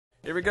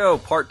Here we go,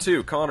 part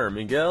 2. Connor,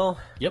 Miguel.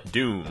 Yep.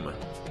 Doom.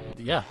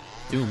 Yeah.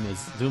 Doom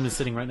is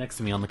sitting right next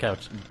to me on the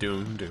couch.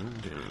 Doom.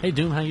 Hey,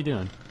 Doom, how you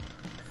doing?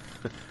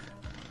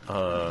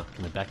 Can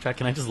Can I backtrack?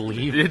 Can I just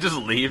leave? you just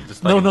leave?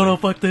 Just No,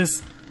 fuck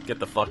this. Get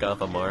the fuck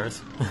off of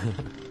Mars.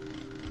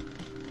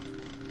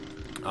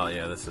 Oh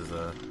yeah, this is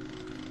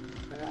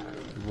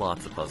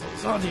lots of puzzles.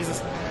 Oh,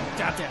 Jesus.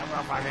 Goddamn,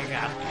 oh my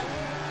god.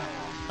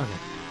 Okay.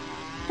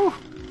 Whew.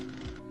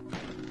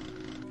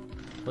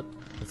 What?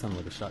 That sounded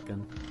like a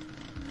shotgun.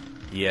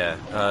 Yeah,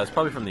 it's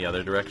probably from the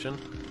other direction.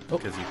 Oh.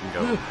 Because you can go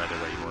either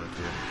way you want it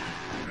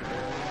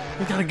to.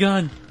 We got a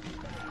gun.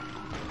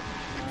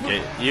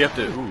 Yeah, you have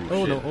to. Ooh,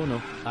 Oh shit. no, oh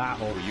no. Ah,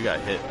 Oh, you got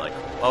hit. Like,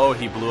 oh,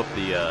 he blew up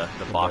the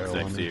box barrel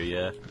next on to you. me.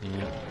 Yeah.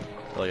 Yeah.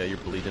 Like, you're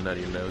bleeding out of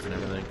your nose and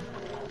everything.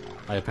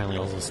 I apparently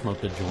also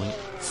smoked a joint.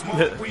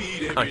 Smoke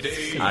weed every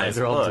day. Nice.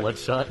 They're all Look.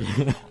 bloodshot.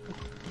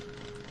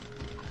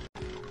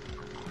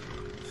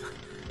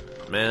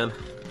 Man,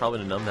 probably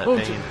to numb that Oh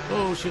pain. shit.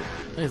 Oh shit.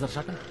 Hey, is that a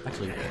shotgun?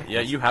 Actually.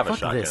 Yeah, you have a Fuck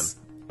shotgun. this.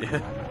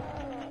 Yeah.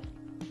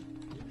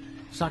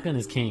 Shotgun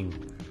is king.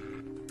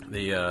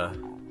 The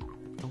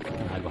Don't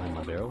fucking hide behind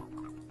my barrel.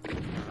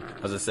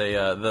 I was gonna say,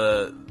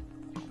 the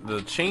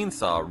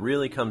chainsaw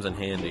really comes in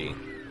handy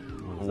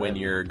when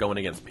you're going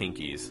against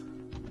pinkies.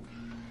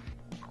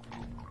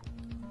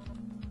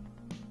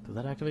 Did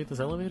that activate this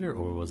elevator,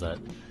 or was that?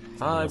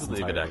 I else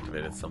believe it entirely?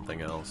 activated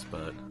something else,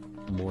 but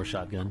More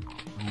shotgun.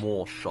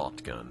 more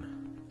shotgun.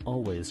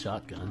 Always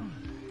shotgun.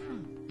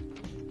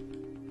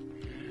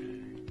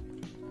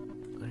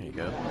 There you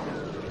go.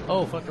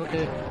 Oh fuck.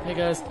 Okay. Hey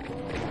guys.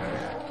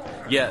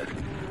 Yeah,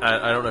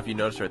 I don't know if you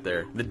noticed right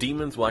there. The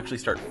demons will actually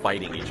start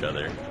fighting each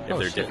other if Oh,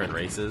 they're shit. different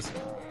races.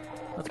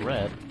 That's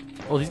rad.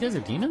 Oh, these guys are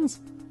demons?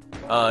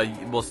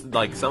 Well,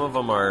 like some of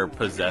them are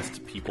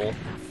possessed people.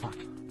 Fuck.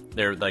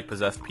 They're like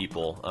possessed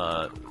people.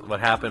 What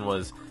happened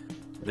was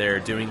they're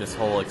doing this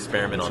whole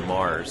experiment on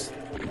Mars,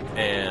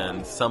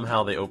 and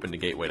somehow they opened a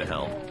gateway to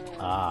hell.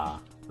 Ah.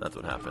 That's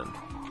what happened.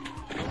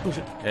 Oh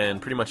shit.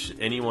 And pretty much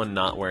anyone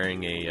not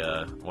wearing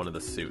a one of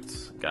the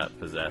suits got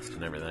possessed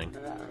and everything.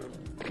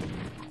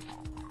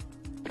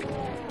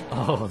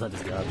 Oh, that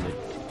just got me.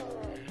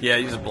 Yeah,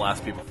 you just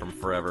blast people from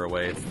forever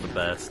away. It's the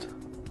best.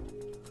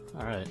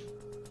 Alright.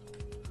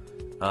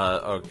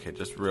 Okay,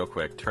 just real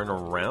quick. Turn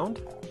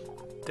around.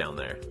 Down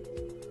there.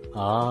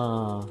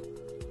 Ah. Ow.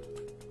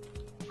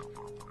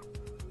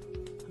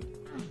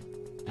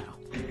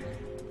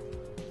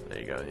 There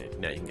you go.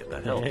 Now you can get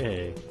that health.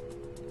 Hey.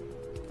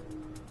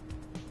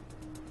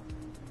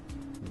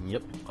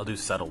 Yep. I'll do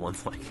subtle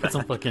ones like Got that.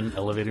 some fucking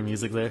elevator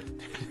music there.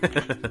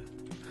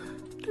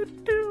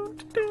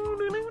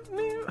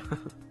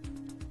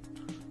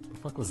 The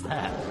fuck was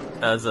that?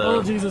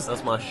 Oh, Jesus.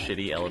 That's my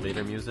shitty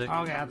elevator music.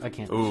 Oh god, I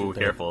can't. Ooh, shoot that.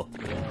 careful.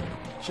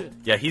 Shit.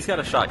 Yeah, he's got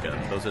a shotgun.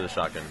 Those are the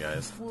shotgun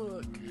guys.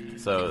 Fuck.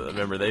 So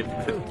remember, they.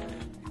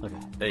 Okay.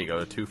 There you go,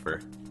 a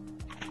twofer.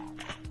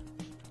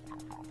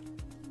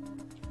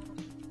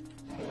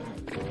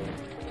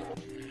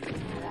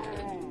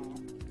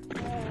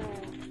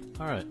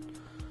 Alright.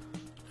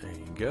 There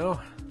you go.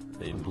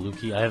 They, Blue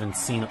key. I haven't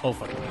seen. Oh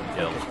fuck.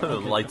 yeah, the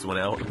lights went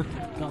out.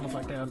 Calm the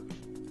fuck down.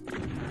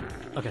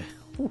 Okay.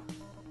 Whew.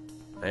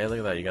 Hey, look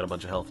at that! You got a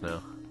bunch of health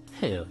now,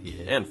 Hell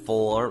yeah. and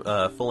full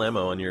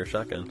ammo on your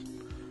shotgun.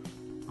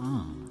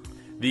 Mm.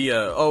 The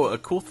a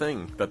cool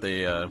thing that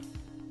they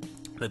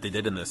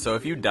did in this. So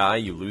if you die,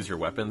 you lose your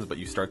weapons, but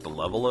you start the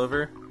level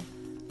over.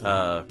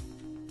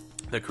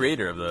 The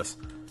creator of this,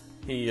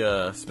 he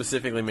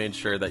specifically made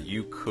sure that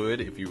you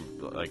could, if you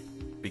like,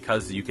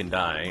 because you can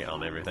die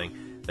on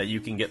everything, that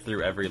you can get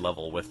through every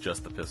level with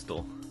just the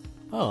pistol.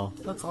 Oh,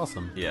 that's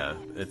awesome. Yeah,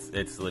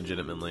 it's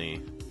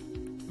legitimately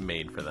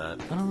made for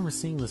that. I don't remember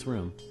seeing this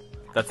room.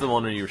 That's the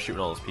one where you were shooting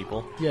all those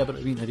people. Yeah, but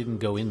I mean, I didn't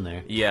go in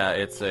there. Yeah,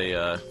 it's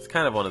it's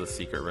kind of one of the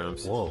secret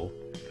rooms. Whoa.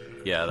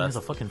 Yeah, There's that's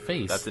a fucking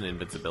face. that's an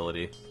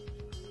invincibility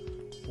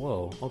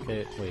Whoa.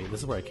 Okay. Wait. This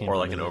is where I came or from.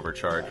 like an isn't it?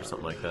 overcharge or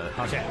something like that.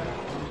 Oh shit.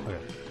 Okay.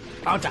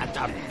 Oh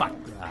fuck.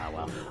 Ah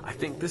wow. I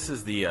think this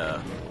is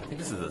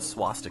the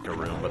swastika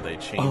room, but they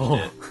changed Oh.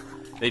 it.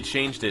 They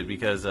changed it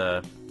because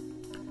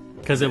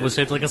Because it was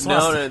shaped like a no,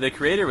 swastika. the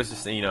creator was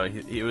just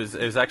it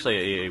was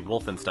actually a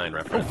Wolfenstein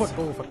reference.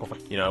 Oh fuck.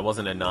 You know, it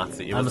wasn't a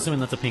Nazi. It I'm was,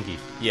 assuming that's a pinky.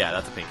 yeah,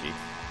 that's a pinky.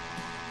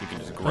 You can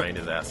just grind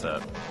his ass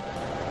up.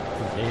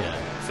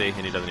 Yeah. See,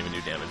 and he doesn't even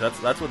do damage.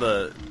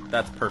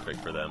 That's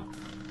perfect for them.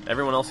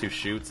 Everyone else who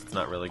shoots, it's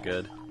not really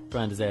good.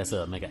 Grind his ass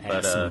up, make an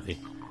But ass smoothie.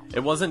 it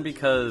wasn't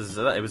because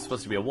of that. It was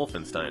supposed to be a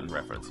Wolfenstein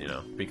reference, you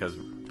know, because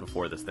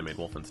before this they made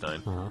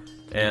Wolfenstein, Uh-huh.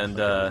 and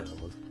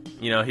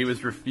you know, he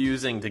was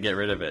refusing to get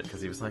rid of it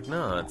because he was like,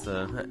 no, it's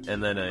a.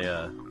 And then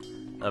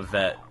a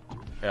vet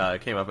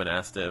came up and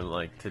asked him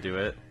like to do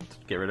it, to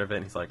get rid of it,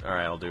 and he's like, all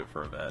right, I'll do it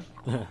for a vet.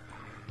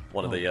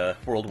 One of the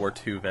World War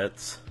II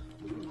vets.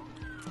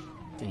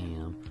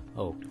 Damn.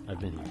 Oh, I've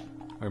been here.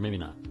 Or maybe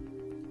not.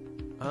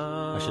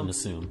 I shouldn't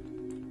assume.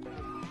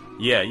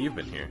 Yeah, you've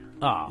been here.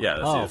 Oh. Yeah,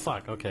 that's oh it.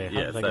 fuck, okay. How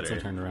Yeah, did I it's get that so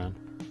area. turned around?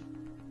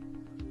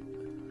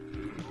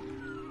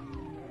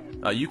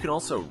 You can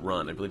also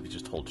run. I believe you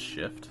just hold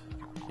shift.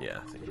 Yeah.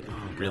 See.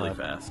 really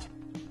fast.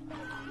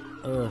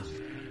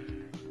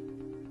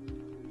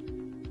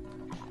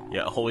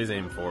 Yeah, always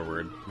aim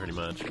forward, pretty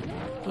much.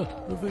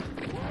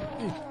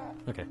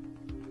 Okay.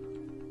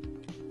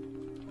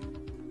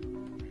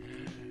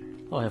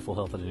 Oh, I have full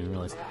health. I didn't even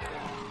realize.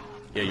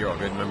 Yeah, you're all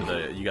good.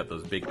 Remember, you got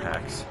those big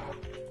packs.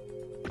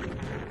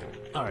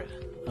 All right.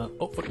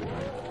 Oh, fuck.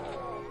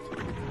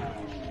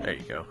 There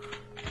you go.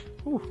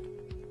 Whew.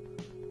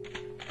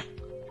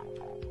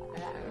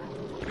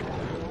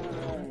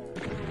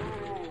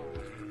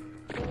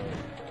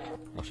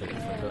 I'll shake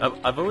it.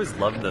 I've always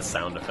loved the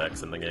sound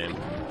effects in the game.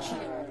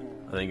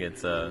 I think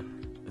it's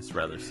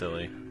rather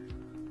silly.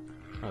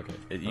 Okay.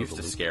 It used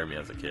to scare me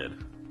as a kid.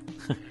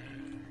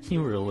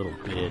 You were a little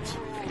bitch.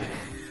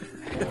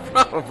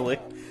 Probably.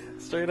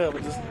 Straight up,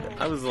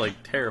 I was like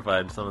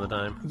terrified some of the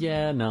time.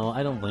 Yeah, no,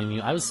 I don't blame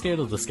you. I was scared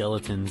of the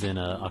skeletons in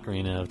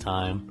Ocarina of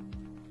Time.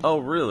 Oh,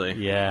 really?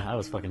 Yeah, I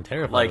was fucking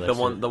terrified. Like of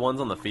that the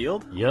ones on the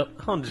field? Yep.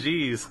 Oh,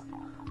 jeez.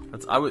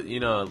 I was,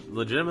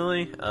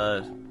 legitimately,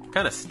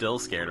 kind of still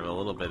scared of it a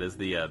little bit. Is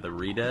the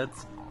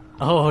Redeads?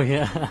 Oh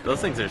yeah. Those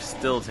things are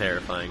still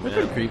terrifying, man.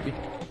 They're pretty creepy.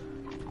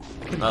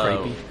 Pretty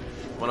creepy.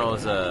 When I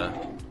was, I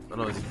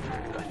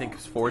think it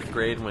was 4th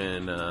grade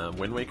when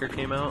Wind Waker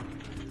came out.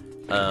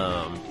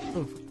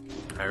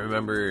 I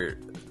remember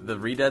the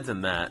Redeads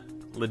in that.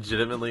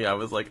 Legitimately, I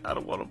was like, I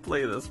don't want to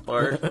play this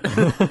part.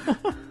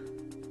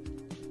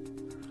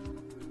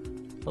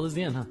 Oh, this is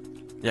the end, huh?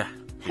 Yeah.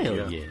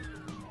 Hell yeah.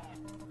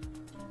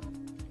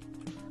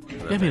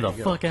 Get me the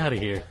fuck out of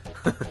here.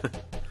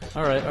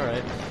 Alright.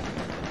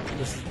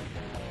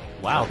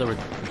 Wow, there were...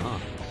 Huh.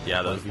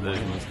 Yeah, there's a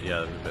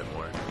bit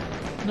more.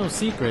 No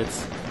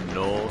secrets.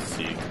 No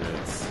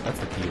secrets. That's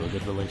the key to a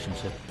good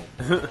relationship.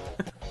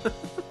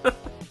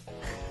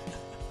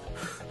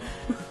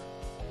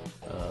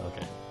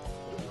 Okay.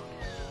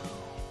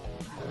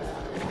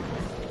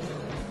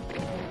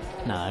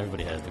 Nah,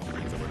 everybody has different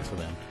things that works for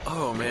them.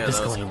 Oh man,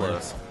 Disclaimer. that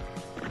was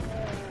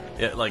close.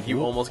 Yeah, like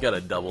you almost got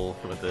a double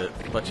with it,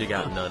 but you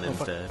got none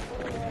instead.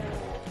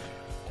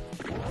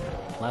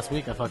 Last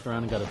week I fucked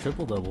around and got a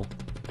triple-double.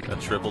 A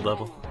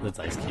triple-double? That's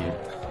Ice Cube.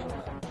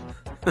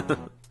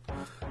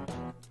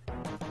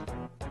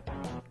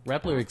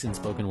 Rap lyrics in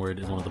spoken word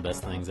is one of the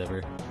best things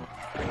ever.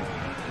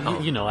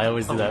 You know, I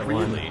always do that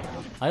one. Really?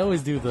 I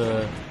always do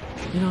the...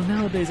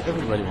 nowadays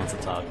everybody wants to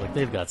talk, like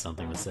they've got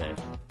something to say.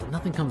 But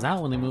nothing comes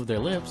out when they move their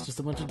lips, just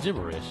a bunch of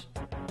gibberish.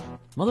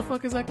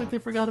 Motherfuckers act like they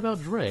forgot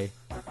about Dre.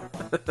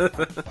 I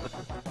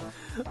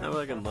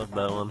fucking love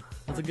that one.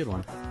 That's a good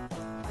one.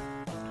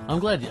 I'm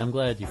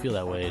glad you feel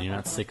that way and you're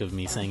not sick of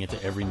me saying it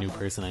to every new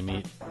person I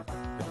meet.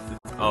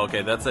 Oh,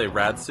 okay, that's a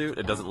rad suit.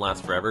 It doesn't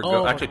last forever. Oh,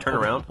 Go, actually, turn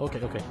around. Okay.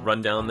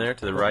 Run down there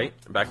to the right,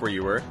 back where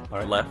you were. All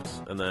right.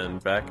 Left, and then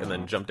back, and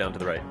then jump down to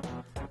the right.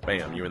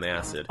 Bam, you're in the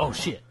acid. Oh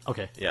shit.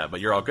 Okay. Yeah, but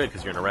you're all good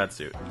because you're in a rad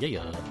suit.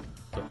 Yeah.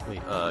 Oh,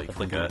 wait. You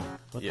click a...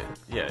 What? Yeah,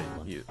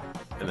 you...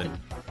 And then...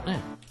 Eh.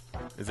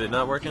 Is it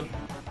not working?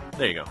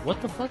 There you go.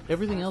 What the fuck?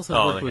 Everything else has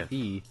worked with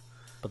E,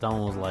 but that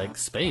one was like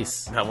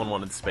space. That one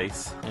wanted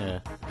space. Yeah.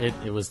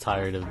 It was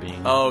tired of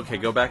being... Oh, okay,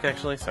 go back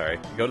actually. Sorry.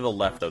 Go to the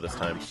left though this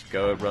time.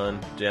 Go run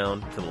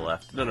down to the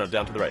left. No,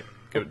 down to the right.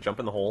 Go jump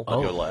in the hole,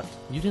 then go left.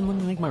 You didn't let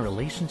me make my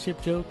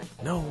relationship joke?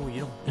 No,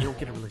 you don't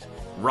get a relationship.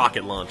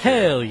 Rocket launcher.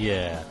 Hell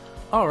yeah.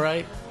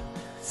 Alright.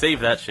 Save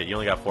that shit. You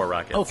only got 4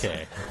 rockets.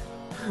 Okay.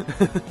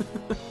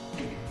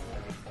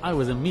 I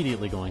was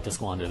immediately going to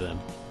squander them.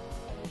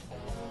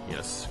 You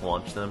gonna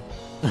squanch them?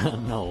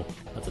 No,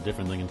 that's a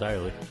different thing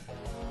entirely.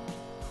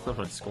 I'm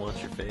gonna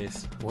squanch your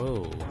face.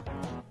 Whoa.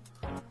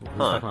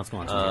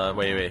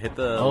 Wait. Hit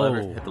the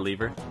lever. Hit the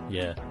lever.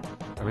 Yeah.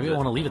 Or maybe I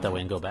want to leave it that way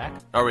and go back.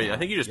 Oh wait, I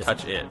think you just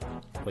touch it.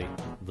 Wait,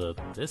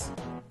 this?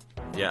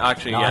 Yeah,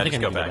 actually, No, I think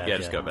just I go need to go back. back, Yeah,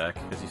 just go back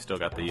because you still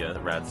got the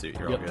rad suit.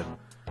 You're all good.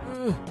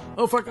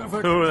 Oh fuck!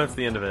 Oh, that's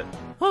the end of it.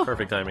 Huh.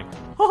 Perfect timing.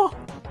 Oh.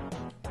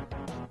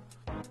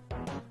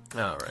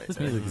 All right. This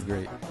music is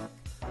great.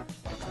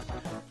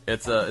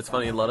 It's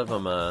funny. A lot of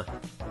them,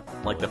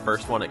 like the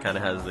first one, it kind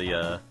of has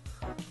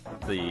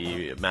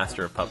the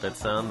Master of Puppets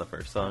sound. The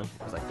first song,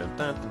 it was like dun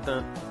dun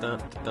dun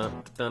dun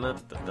dun dun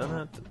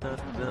dun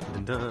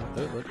dun dun dun.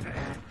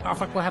 Oh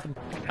fuck! What happened?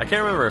 I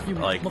can't remember if You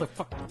like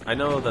motherfucker. I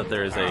know that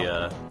there's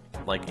a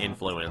like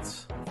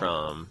influence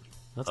from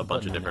That's a a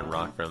bunch button of in different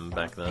rock from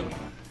back then.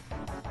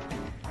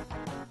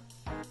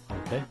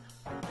 Okay.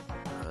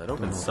 It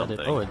opens something.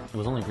 Oh, it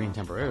was only green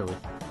temporarily.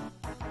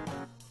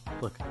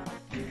 Look.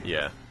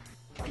 Yeah.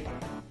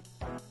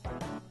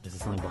 Is there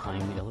something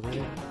behind the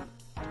elevator?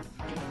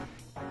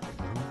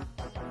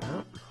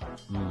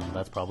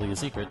 That's probably a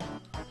secret.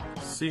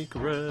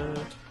 Secret.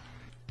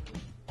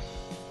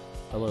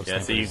 I love Yeah,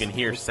 so you Stampers. can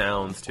hear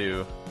sounds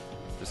too,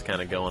 just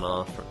kind of going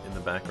off in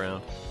the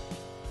background.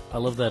 I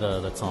love that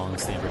that song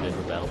Stamper did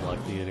for Battle Block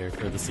Theater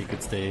for the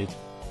secret stage.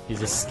 He's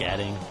just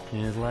scatting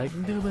and he's like,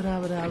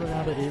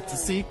 "Doo-ba-da-ba-da-ba-da-ba, it's a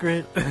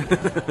secret."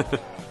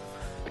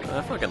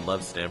 I fucking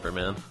love Stamper,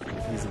 man.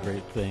 He's a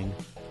great thing.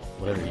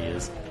 Whatever he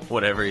is.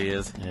 Whatever he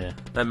is. Yeah.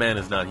 That man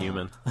is not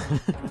human.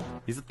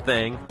 He's a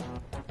thing.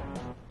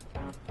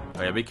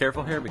 Oh yeah, be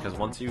careful here because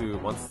once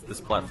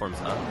this platform's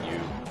up, you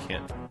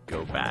can't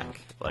go back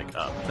like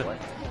up.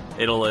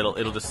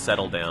 It'll just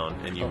settle down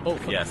and you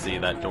yeah, see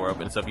that door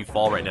open. So if you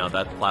fall right now,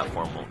 that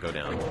platform won't go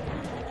down.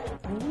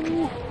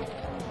 Ooh.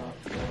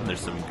 And there's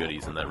some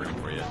goodies in that room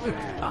for you.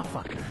 Ah,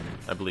 fuck.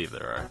 I believe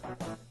there are.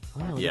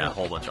 Oh, Yeah, a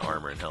whole bunch of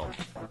armor and health.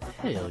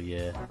 Hell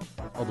yeah.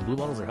 Oh, the blue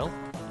bottles are health?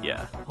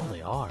 Yeah. Oh,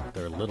 they are.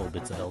 They're little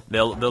bits of health.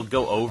 They'll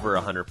go over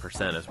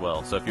 100% as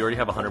well. So if you already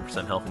have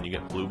 100% health and you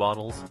get blue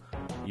bottles,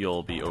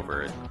 you'll be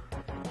over it.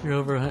 You're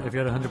over. If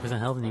you're at 100%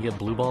 health and you get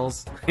blue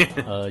balls,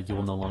 you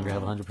will no longer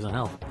have 100%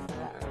 health.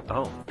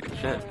 Oh,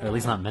 shit. Or at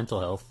least not mental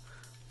health.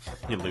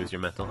 You lose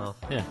your mental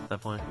health Yeah. at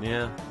that point.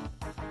 Yeah.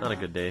 Not a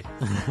good day.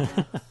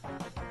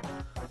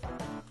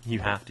 You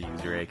have to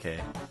use your AK.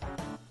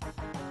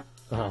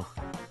 Oh.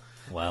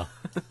 Wow.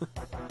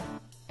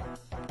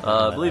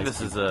 I believe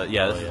this is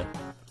yeah. Oh, This yeah.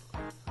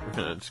 We're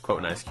gonna just quote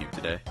an Ice Cube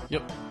today.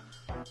 Yep.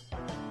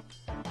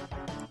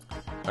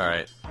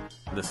 Alright.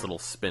 This little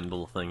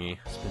spindle thingy.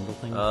 Spindle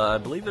thing? I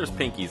believe there's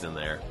pinkies in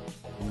there.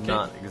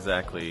 Not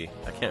exactly.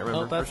 I can't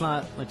remember. Oh, that's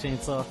not my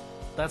chainsaw.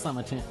 That's not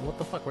my chain. What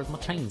the fuck? Where's my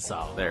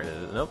chainsaw? There it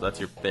is. Nope, that's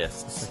your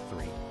fists. It's like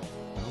 3.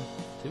 No?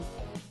 2?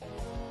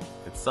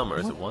 It's some, or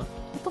is it one?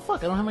 What the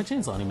fuck? I don't have my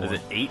chainsaw anymore. Is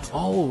it 8?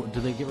 Oh, do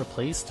they get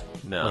replaced?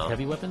 No. Like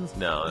heavy weapons?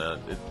 No,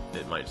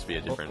 it might just be a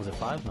Oh, different. was it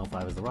 5? No,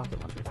 5 is the rocket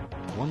launcher.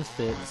 1 is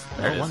fixed.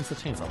 There it Oh, is. 1's the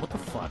chainsaw. What the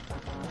fuck?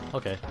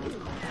 Okay.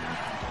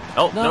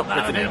 Oh, No, nope, not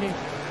it's an a imp. baby.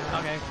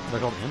 Okay. They're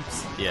called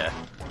imps? Yeah. I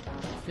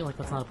feel like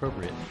that's not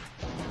appropriate.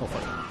 Oh,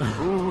 fuck.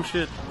 Ooh,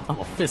 shit. I'm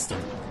gonna fist him.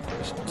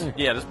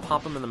 Yeah, just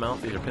pop them in the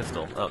mouth with your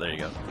pistol. Oh, there you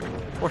go.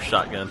 Or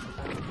shotgun.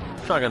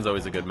 Shotgun's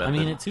always a good I method.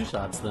 mean, it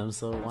 2-shots them,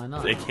 so why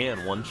not? It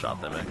can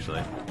one-shot them,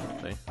 actually.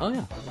 See? Oh,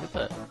 yeah. Look at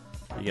that.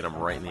 You get them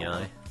right in the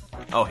eye.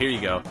 Oh, here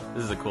you go.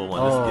 This is a cool one.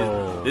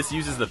 Oh. This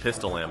uses the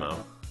pistol ammo.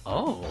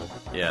 Oh.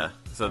 Yeah.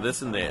 So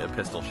this and the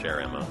pistol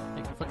share ammo.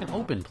 Hey, fucking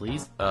open,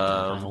 please. Can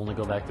I only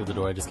go back through the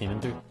door I just came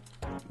in through?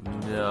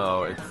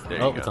 No, it's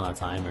there. Oh, You it's go. on a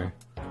timer.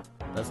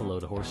 That's a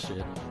load of horse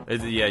shit.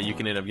 Yeah, you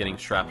can end up getting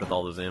strapped with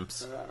all those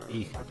imps.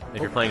 Eek.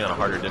 If you're playing on a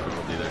harder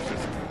difficulty, there's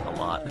just a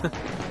lot.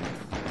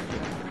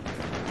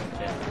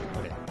 Yeah.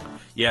 Okay.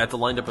 Yeah, it's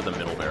lined up with the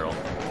middle barrel,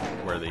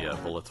 where the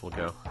bullets will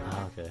go.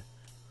 Ah, okay.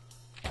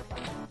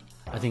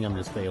 I think I'm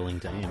just failing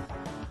to aim.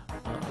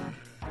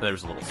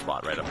 There's a little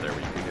spot right up there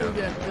where you could go.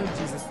 Yeah, oh,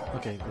 Jesus.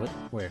 Okay, what?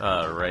 Where?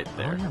 Right Oh,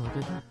 there. yeah, look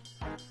at that.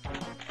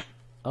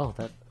 Oh,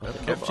 that.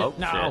 Okay. Careful. Oh,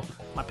 shit. Oh, No! shit.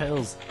 My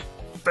pills.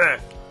 Bah!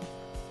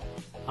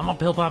 I'm a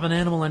pill popping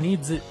animal. I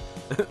needs it.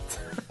 Okay.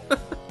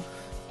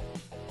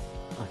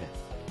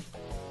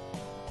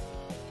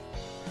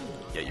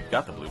 Yeah, you've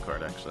got the blue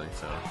card actually.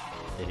 So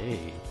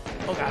Hey.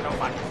 Oh, God, oh,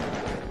 my.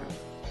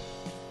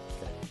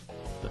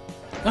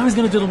 Oh, he's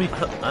gonna diddle me.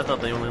 I thought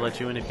they only let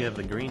you in if you have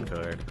the green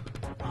card.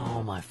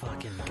 Oh, my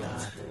fucking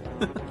God.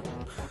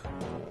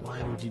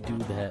 Why would you do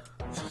that?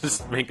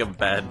 Just make a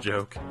bad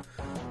joke.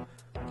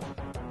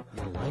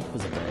 Your life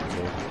is a bad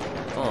joke.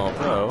 Oh,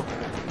 bro.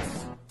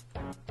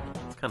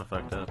 It's kind of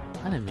fucked up.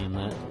 I didn't mean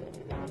that.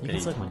 You can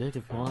you- suck my dick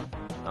if you want.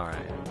 All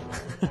right.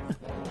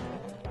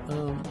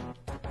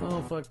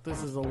 Oh fuck,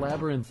 this is a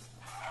labyrinth.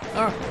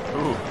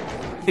 Ooh.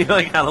 He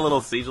like had a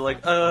little seizure,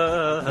 like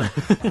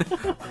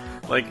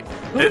like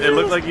it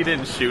looked like you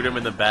didn't shoot him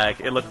in the back.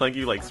 It looked like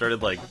you like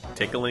started like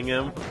tickling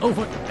him, Oh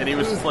fuck. and he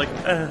was just like.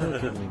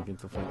 Get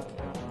the fuck.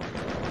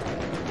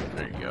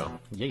 There you go.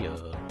 Yeah.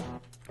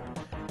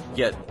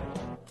 Yet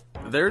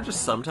there are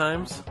just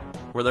sometimes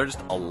where there are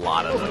just a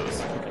lot of those.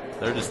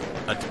 There are just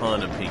a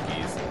ton of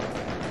pinkies.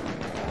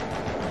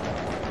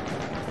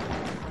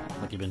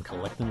 Like you've been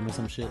collecting them or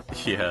some shit.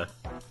 Yeah.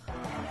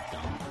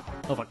 Dumb.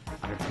 Oh fuck.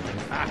 I heard something.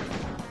 Ah.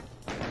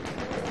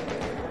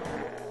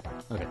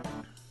 Okay.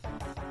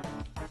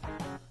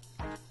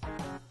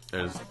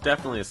 There's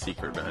definitely a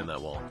secret behind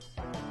that wall.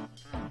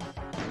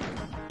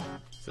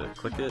 So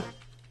click it.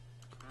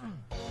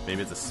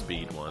 Maybe it's a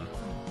speed one.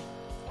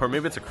 Or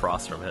maybe it's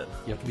across from it.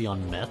 You have to be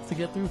on meth to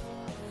get through?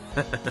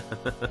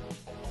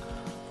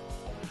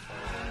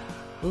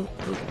 Ooh, ooh.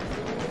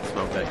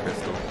 Smoke that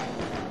crystal.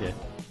 Yeah.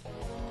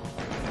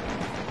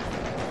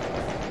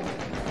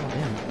 Oh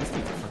man, this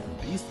thing's fucking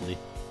beastly.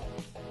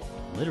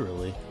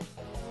 Literally.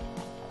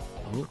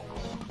 Oh,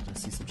 I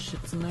see some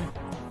shits in there.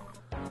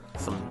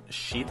 Some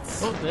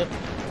sheets. Oh, yep.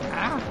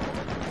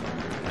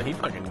 And he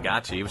fucking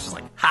got you. He was just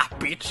like, ha,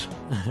 bitch.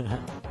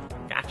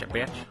 Gotcha,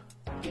 bitch.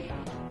 Did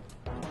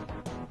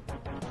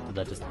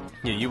that just...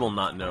 Yeah, you will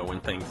not know when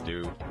things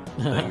do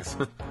things.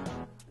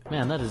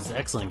 Man, that is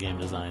excellent game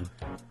design.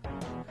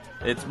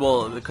 It's,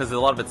 well, because a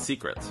lot of it's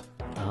secrets.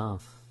 Oh.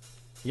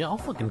 Yeah, I'll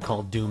fucking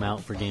call Doom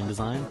out for game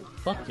design.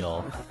 Fuck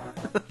y'all.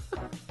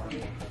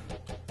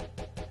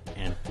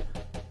 And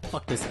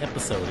fuck this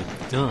episode.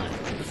 It's done.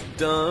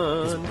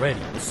 Done. It's ready.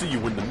 We'll see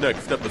you in the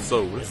next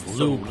episode. It's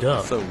lubed up.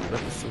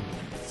 Episode.